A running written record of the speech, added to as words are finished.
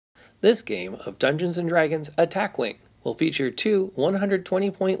This game of Dungeons & Dragons Attack Wing will feature two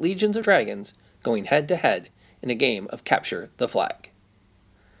 120-point legions of dragons going head-to-head in a game of Capture the Flag.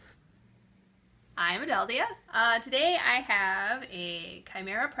 I'm Adeldia. Today I have a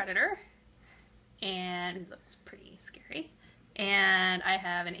Chimera Predator, and it looks pretty scary. And I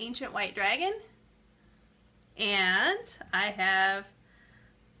have an Ancient White Dragon, and I have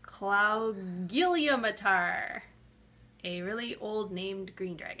Clougiliamatar, a really old named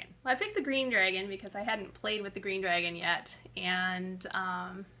green dragon. Well, I picked the green dragon because I hadn't played with the green dragon yet, and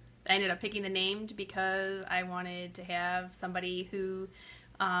I ended up picking the named because I wanted to have somebody who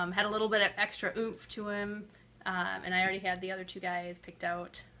had a little bit of extra oomph to him, and I already had the other two guys picked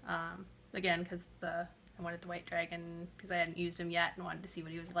out, again, because I wanted the white dragon because I hadn't used him yet and wanted to see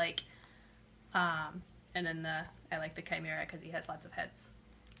what he was like, and then I like the Chimera because he has lots of heads.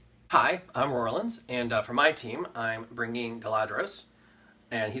 Hi, I'm Rorlins, and for my team, I'm bringing Galadros,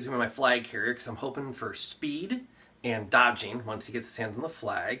 and he's going to be my flag carrier because I'm hoping for speed and dodging once he gets his hands on the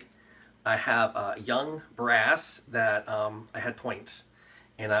flag. I have a young Brass that I had points,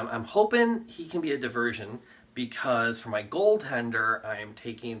 and I'm hoping he can be a diversion because for my goaltender, I'm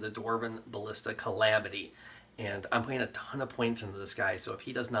taking the Dwarven Ballista Calamity, and I'm putting a ton of points into this guy, so if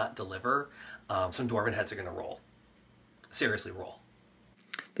he does not deliver, some Dwarven heads are going to roll. Seriously roll.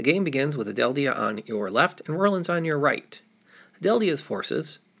 The game begins with Adeldia on your left and Rorlins on your right. Adeldia's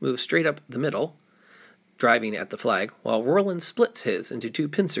forces move straight up the middle, driving at the flag, while Rorlins splits his into two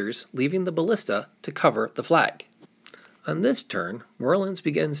pincers, leaving the ballista to cover the flag. On this turn, Rorlins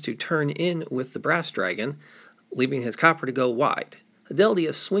begins to turn in with the brass dragon, leaving his copper to go wide.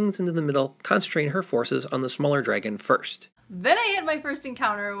 Adeldia swings into the middle, concentrating her forces on the smaller dragon first. Then I had my first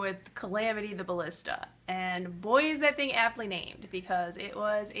encounter with Calamity the Ballista, and boy is that thing aptly named, because it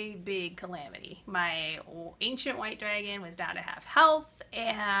was a big calamity. My Ancient White Dragon was down to half health,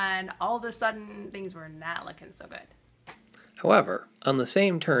 and all of a sudden things were not looking so good. However, on the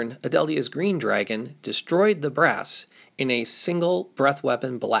same turn, Adeldia's Green Dragon destroyed the brass in a single breath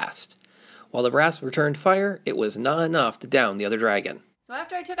weapon blast. While the brass returned fire, it was not enough to down the other dragon. So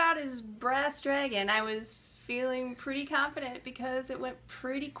after I took out his brass dragon, I was feeling pretty confident because it went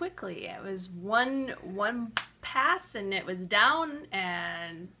pretty quickly. It was one pass and it was down,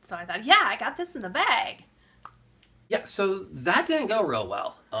 and so I thought, yeah, I got this in the bag. Yeah, so that didn't go real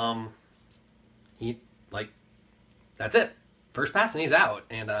well. That's it. First pass and he's out,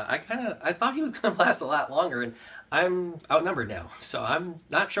 and I thought he was going to last a lot longer, and I'm outnumbered now, so I'm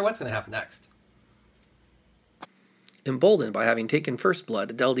not sure what's going to happen next. Emboldened by having taken first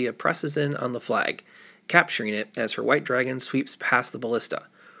blood, Adeldia presses in on the flag, capturing it as her white dragon sweeps past the ballista.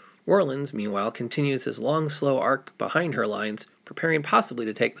 Rorlins, meanwhile, continues his long, slow arc behind her lines, preparing possibly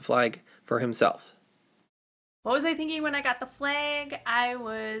to take the flag for himself. What was I thinking when I got the flag? I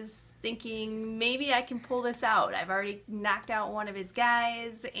was thinking maybe I can pull this out. I've already knocked out one of his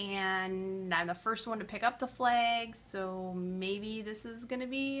guys, and I'm the first one to pick up the flag, so maybe this is going to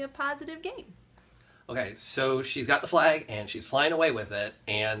be a positive game. Okay, so she's got the flag, and she's flying away with it,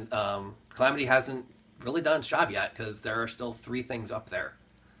 and Calamity hasn't really done its job yet, because there are still 3 things up there.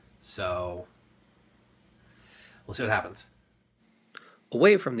 So, we'll see what happens.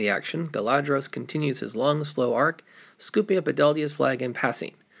 Away from the action, Galadros continues his long, slow arc, scooping up Adeldia's flag and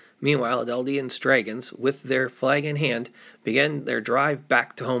passing. Meanwhile, Adeldia's dragons, with their flag in hand, begin their drive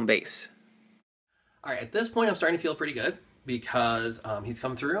back to home base. Alright, at this point I'm starting to feel pretty good, because he's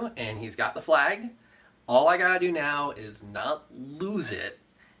come through and he's got the flag. All I gotta do now is not lose it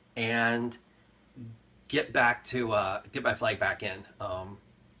and get my flag back in. I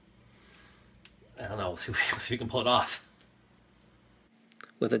don't know, we'll see if we can pull it off.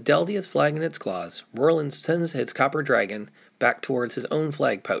 With Adeldia's flag in its claws, Rorlins sends its copper dragon back towards his own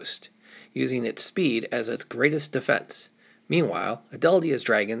flag post, using its speed as its greatest defense. Meanwhile, Adeldia's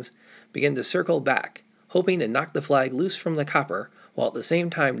dragons begin to circle back, hoping to knock the flag loose from the copper, while at the same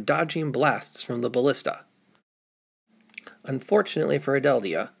time dodging blasts from the ballista. Unfortunately for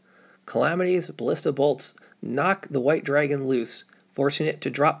Adeldia, Calamity's ballista bolts knock the white dragon loose, forcing it to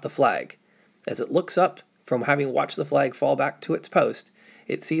drop the flag. As it looks up from having watched the flag fall back to its post,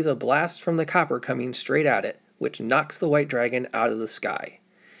 it sees a blast from the copper coming straight at it, which knocks the white dragon out of the sky.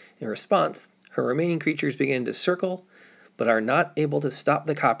 In response, her remaining creatures begin to circle, but are not able to stop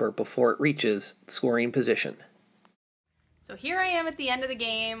the copper before it reaches scoring position. So here I am at the end of the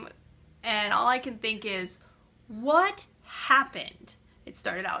game, and all I can think is, what happened? It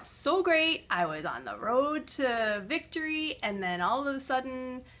started out so great, I was on the road to victory, and then all of a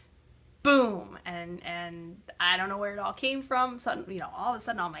sudden boom, and I don't know where it all came from. So, you know, all of a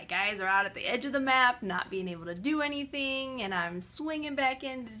sudden all my guys are out at the edge of the map, not being able to do anything, and I'm swinging back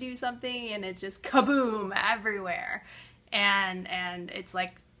in to do something, and it's just kaboom everywhere. And it's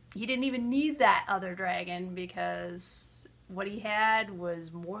like he didn't even need that other dragon, because what he had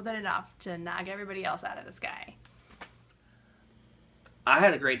was more than enough to knock everybody else out of the sky. I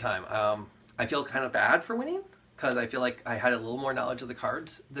had a great time. I feel kind of bad for winning because I feel like I had a little more knowledge of the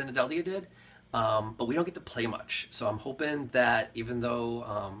cards than Adeldia did, but we don't get to play much. So I'm hoping that even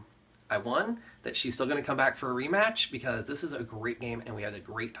though I won, that she's still going to come back for a rematch, because this is a great game and we had a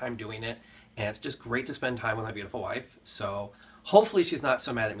great time doing it, and it's just great to spend time with my beautiful wife. So hopefully she's not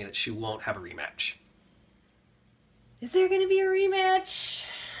so mad at me that she won't have a rematch. Is there going to be a rematch?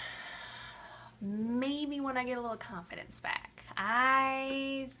 Maybe when I get a little confidence back.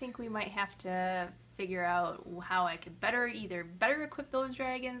 I think we might have to figure out how I could either better equip those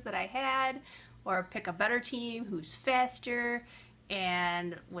dragons that I had, or pick a better team who's faster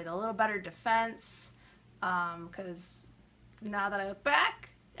and with a little better defense. Because now that I look back,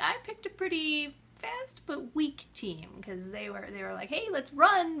 I picked a pretty fast but weak team, because they were like, hey, let's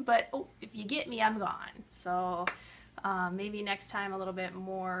run, but oh, if you get me, I'm gone. So maybe next time a little bit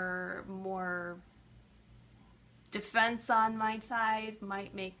more defense on my side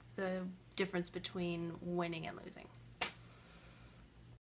might make the difference between winning and losing.